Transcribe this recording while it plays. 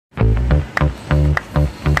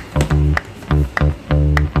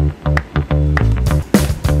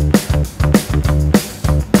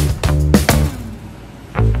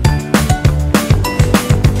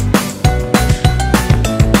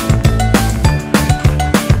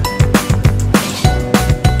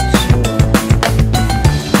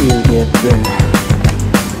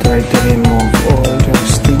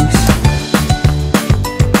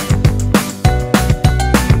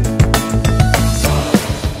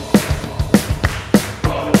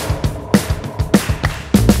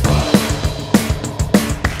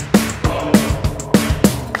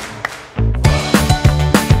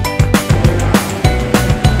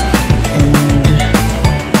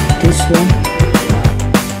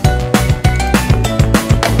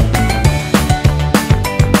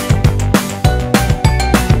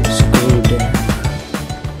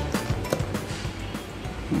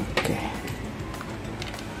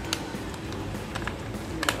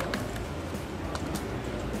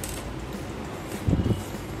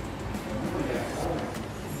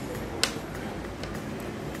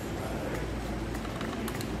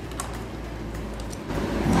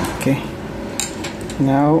Okay,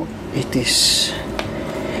 now it is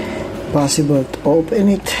possible to open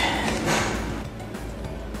it.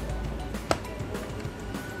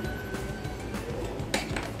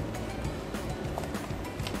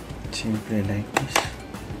 Simply like this.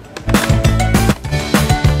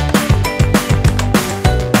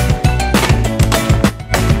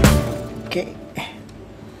 Okay,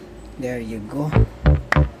 there you go.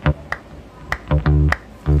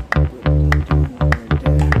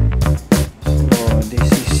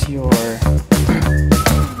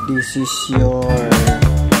 This is your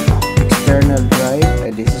external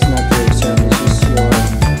drive. This is not your external, this is your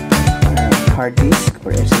hard disk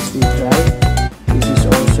or SSD drive. This is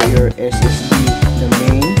also your SSD, the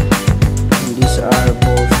main, and these are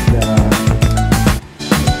both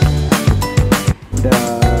the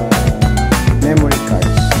memory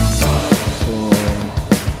cards. So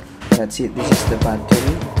that's it. This is the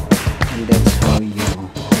battery, and that's how you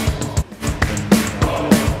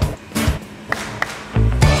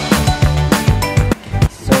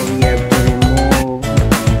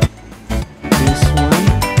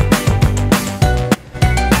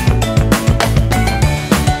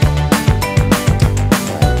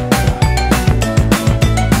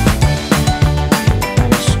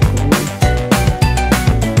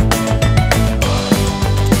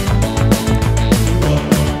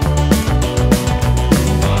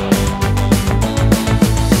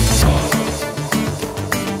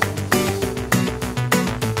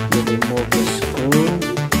remove the screw,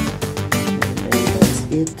 and that's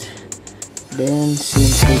it. Then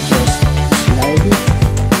simply just slide it,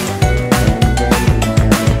 and then we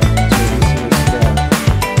have it. So this is the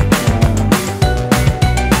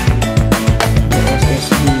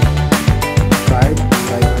SSD card,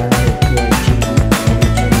 512 GB original,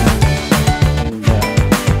 and the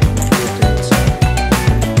computer itself.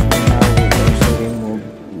 And now we also remove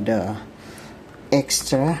the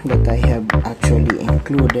extra that I have actually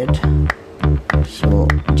included. So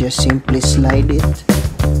just simply slide it.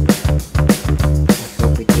 I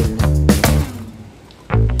hope it will just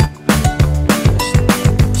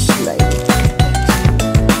slide it like that.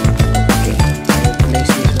 Okay, I will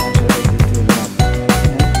place this one so that it will not.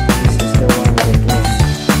 This is the one that was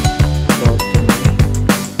brought to me.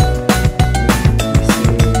 This is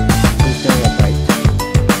 2 terabyte.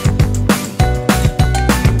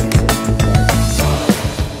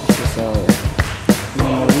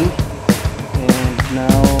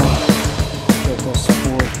 Now let us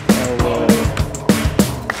put our 1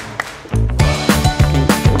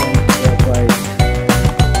 terabyte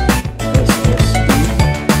SSD.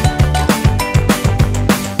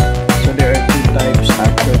 So there are 2 types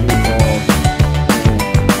actually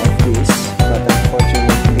of this, but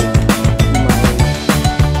unfortunately my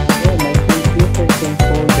computer can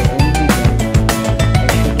hold the NVMe. I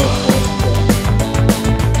should have bought the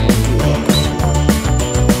NVMe slot.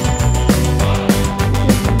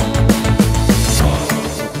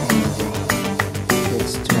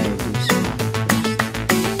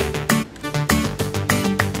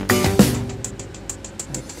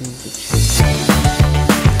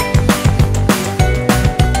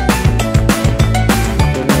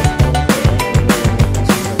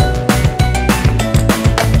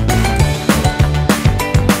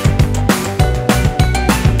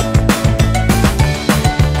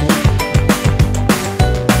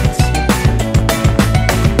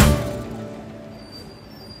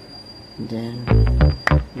 Then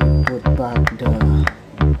you put back the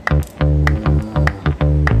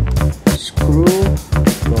screw,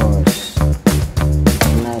 because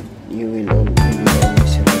not you will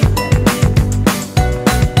always have a problem.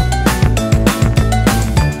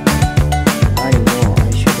 I know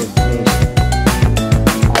I should have placed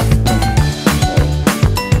after.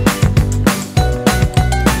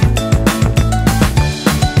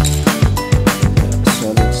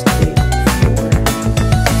 Solid state 4.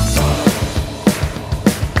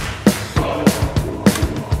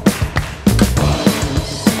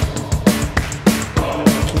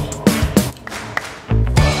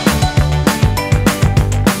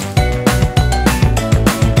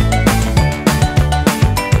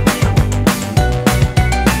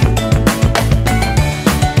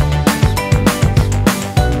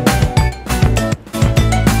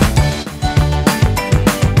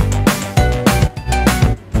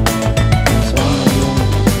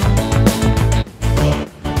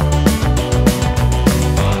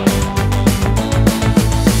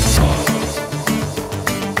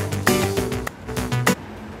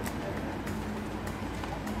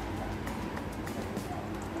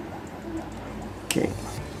 Okay,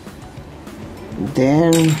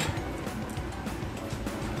 then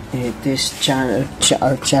it is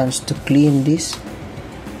our chance to clean this,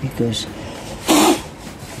 because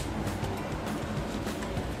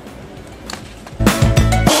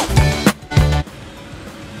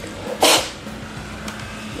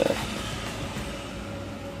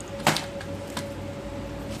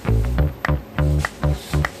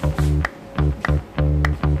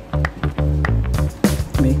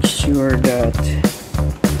make sure that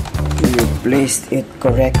you placed it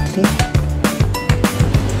correctly.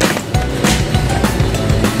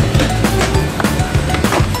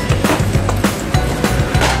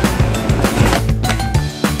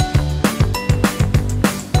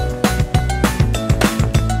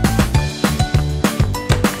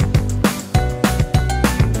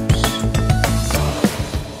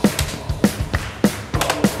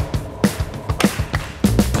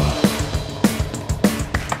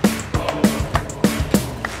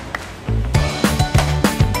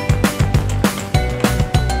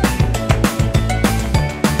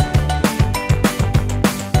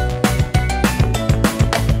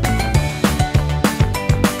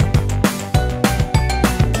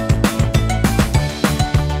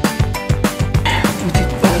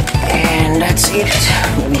 That's it.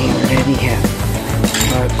 We already have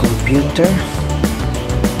our computer,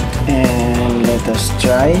 and let us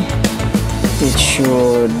try. It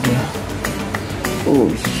should,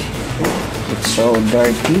 oh, it's so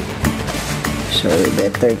dirty, so we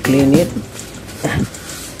better clean it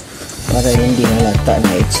para hindi halata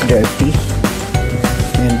na it's dirty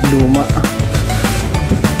and luma.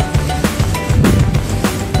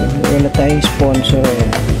 Wala tayong sponsor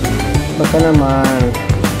eh. Baka naman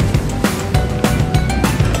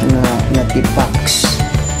na Tipax.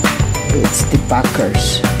 It's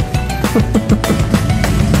Tipackers.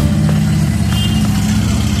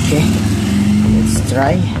 Okay, let's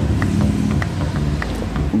try.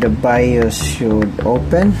 The BIOS should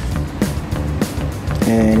open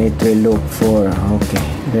and it will look for, okay,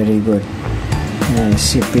 very good.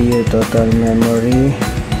 CPU, total memory,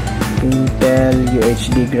 Intel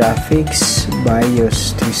UHD graphics,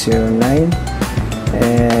 BIOS 309,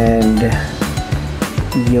 and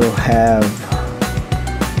you have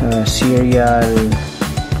serial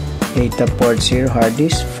data port 0 hard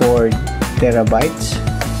disk 4 terabytes,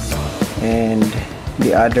 and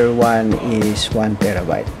the other one is 1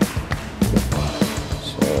 terabyte.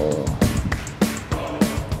 So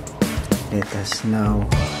let us now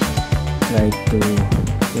try to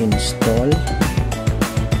install,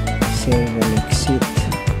 save and exit.